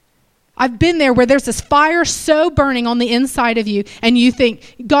 I've been there where there's this fire so burning on the inside of you, and you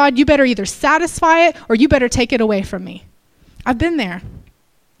think, God, you better either satisfy it or you better take it away from me. I've been there.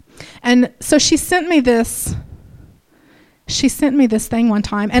 And so she sent me this thing one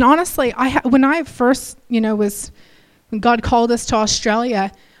time. And honestly, when I first, when God called us to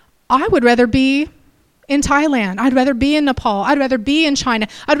Australia, I would rather be in Thailand. I'd rather be in Nepal. I'd rather be in China.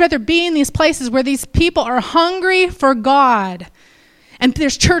 I'd rather be in these places where these people are hungry for God. And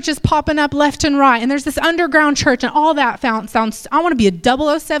there's churches popping up left and right. And there's this underground church and all that sounds, I want to be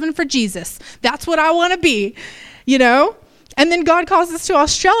a 007 for Jesus. That's what I want to be, And then God calls us to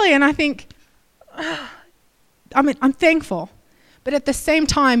Australia, and I think, I'm thankful. But at the same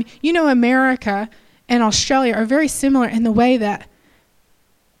time, America and Australia are very similar in the way that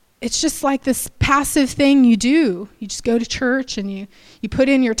it's just like this passive thing you do. You just go to church and you put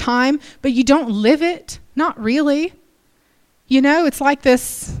in your time, but you don't live it. Not really. It's like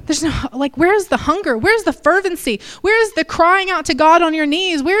this, there's no, like, where's the hunger? Where's the fervency? Where's the crying out to God on your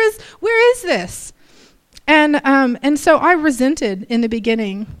knees? Where is this? And so I resented in the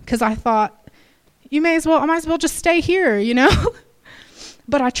beginning because I thought, I might as well just stay here,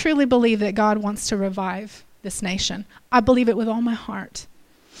 But I truly believe that God wants to revive this nation. I believe it with all my heart.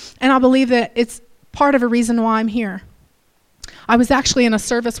 And I believe that it's part of a reason why I'm here. I was actually in a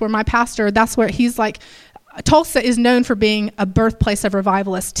service where my pastor, that's where he's like, Tulsa is known for being a birthplace of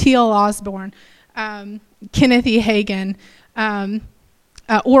revivalists. T.L. Osborne, Kenneth E. Hagin,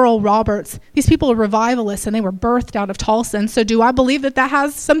 Oral Roberts. These people are revivalists, and they were birthed out of Tulsa. And so do I believe that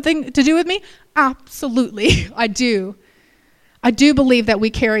has something to do with me? Absolutely, I do. I do believe that we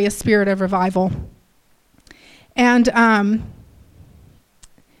carry a spirit of revival. And I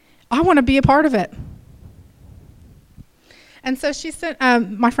want to be a part of it. And so she sent,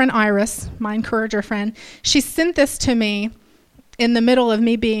 my friend Iris, my encourager friend, she sent this to me in the middle of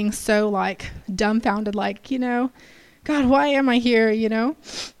me being so dumbfounded, God, why am I here,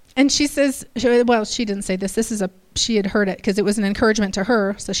 And she says, well, she didn't say this. She had heard it because it was an encouragement to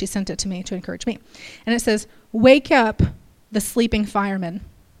her, so she sent it to me to encourage me. And it says, wake up the sleeping firemen.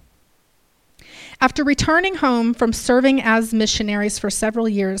 After returning home from serving as missionaries for several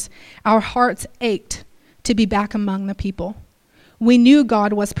years, our hearts ached to be back among the people. We knew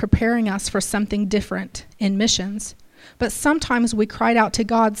God was preparing us for something different in missions, but sometimes we cried out to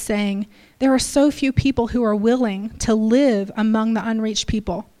God saying, there are so few people who are willing to live among the unreached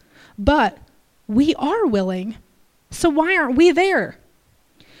people, but we are willing, so why aren't we there?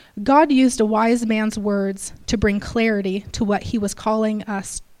 God used a wise man's words to bring clarity to what he was calling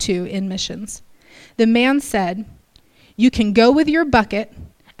us to in missions. The man said, you can go with your bucket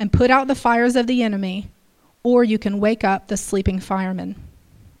and put out the fires of the enemy, or you can wake up the sleeping firemen.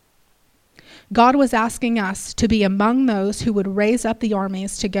 God was asking us to be among those who would raise up the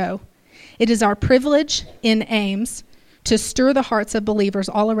armies to go. It is our privilege in Ames to stir the hearts of believers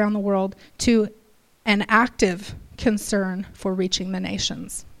all around the world to an active concern for reaching the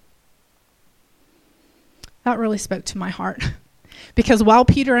nations. That really spoke to my heart. Because while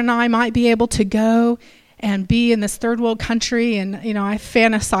Peter and I might be able to go and be in this third world country, and I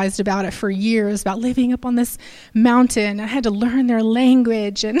fantasized about it for years, about living up on this mountain. I had to learn their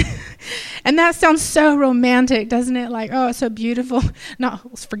language, and and that sounds so romantic, doesn't it? Like, oh, it's so beautiful. No,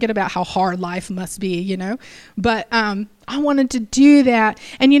 let's forget about how hard life must be, But I wanted to do that,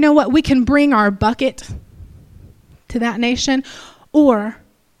 and you know what? We can bring our bucket to that nation, or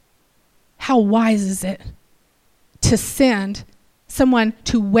how wise is it to send someone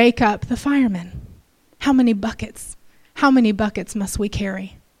to wake up the firemen? How many buckets must we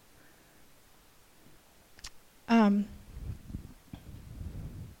carry? That's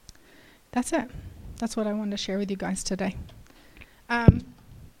it. That's what I wanted to share with you guys today.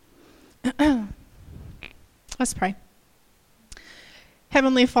 Let's pray.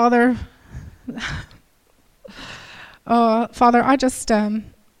 Heavenly Father, Father, I just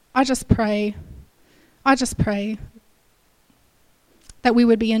pray that we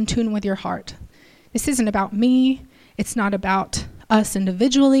would be in tune with your heart. This isn't about me. It's not about us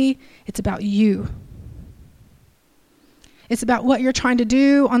individually. It's about you. It's about what you're trying to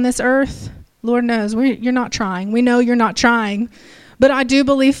do on this earth. Lord knows, you're not trying. We know you're not trying. But I do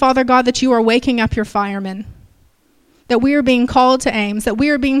believe, Father God, that you are waking up your firemen, that we are being called to Ames, that we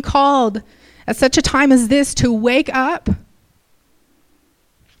are being called at such a time as this to wake up,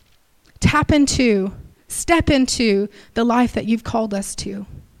 tap into, step into the life that you've called us to.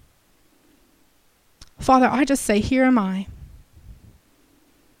 Father, I just say, here am I.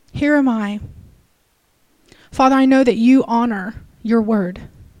 Here am I. Father, I know that you honor your word.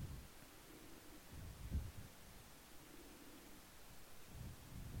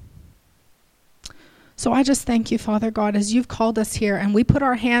 So I just thank you, Father God, as you've called us here and we put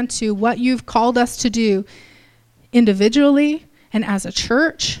our hand to what you've called us to do individually and as a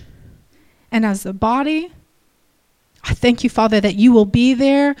church and as a body. I thank you, Father, that you will be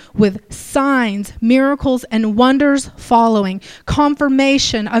there with signs, miracles, and wonders following.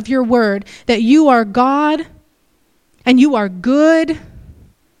 Confirmation of your word that you are God and you are good.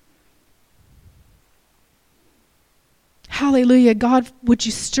 Hallelujah. God, would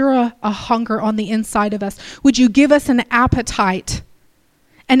you stir a hunger on the inside of us? Would you give us an appetite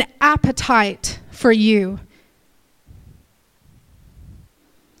for you?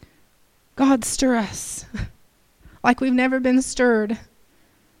 God, stir us like we've never been stirred.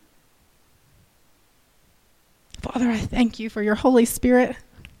 Father, I thank you for your Holy Spirit,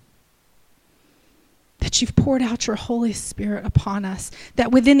 that you've poured out your Holy Spirit upon us,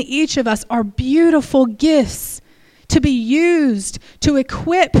 that within each of us are beautiful gifts to be used to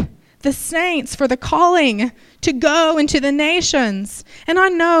equip the saints for the calling to go into the nations. And I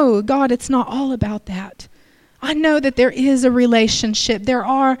know, God, it's not all about that. I know that there is a relationship.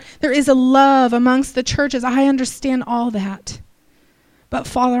 There is a love amongst the churches. I understand all that. But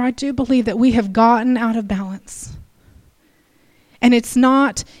Father, I do believe that we have gotten out of balance. And it's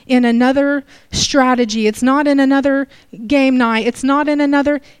not in another strategy. It's not in another game night. It's not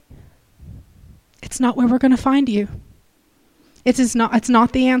where we're going to find you. It's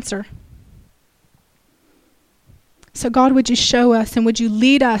not the answer. So God, would you show us and would you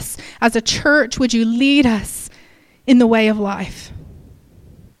lead us as a church? Would you lead us in the way of life?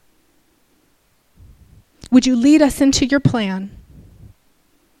 Would you lead us into your plan,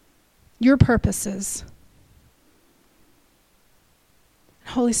 your purposes?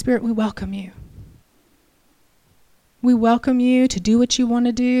 Holy Spirit, we welcome you. We welcome you to do what you want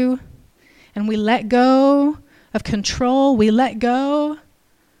to do, and we let go of control. We let go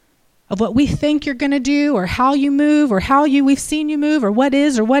of what we think you're going to do or how you move or we've seen you move or what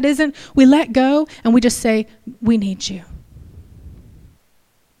is or what isn't. We let go and we just say, we need you.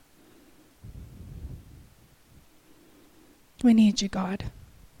 We need you, God.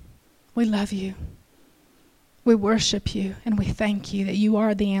 We love you. We worship you and we thank you that you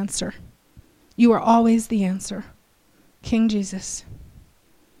are the answer. You are always the answer. King Jesus.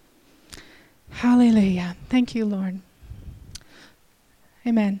 Hallelujah. Thank you, Lord.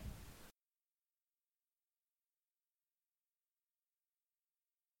 Amen.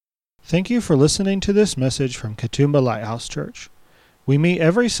 Thank you for listening to this message from Katoomba Lighthouse Church. We meet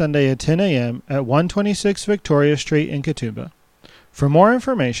every Sunday at 10 a.m. at 126 Victoria Street in Katoomba. For more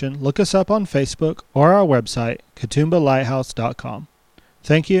information, look us up on Facebook or our website, KatoombaLighthouse.com.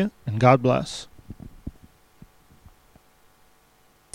 Thank you, and God bless.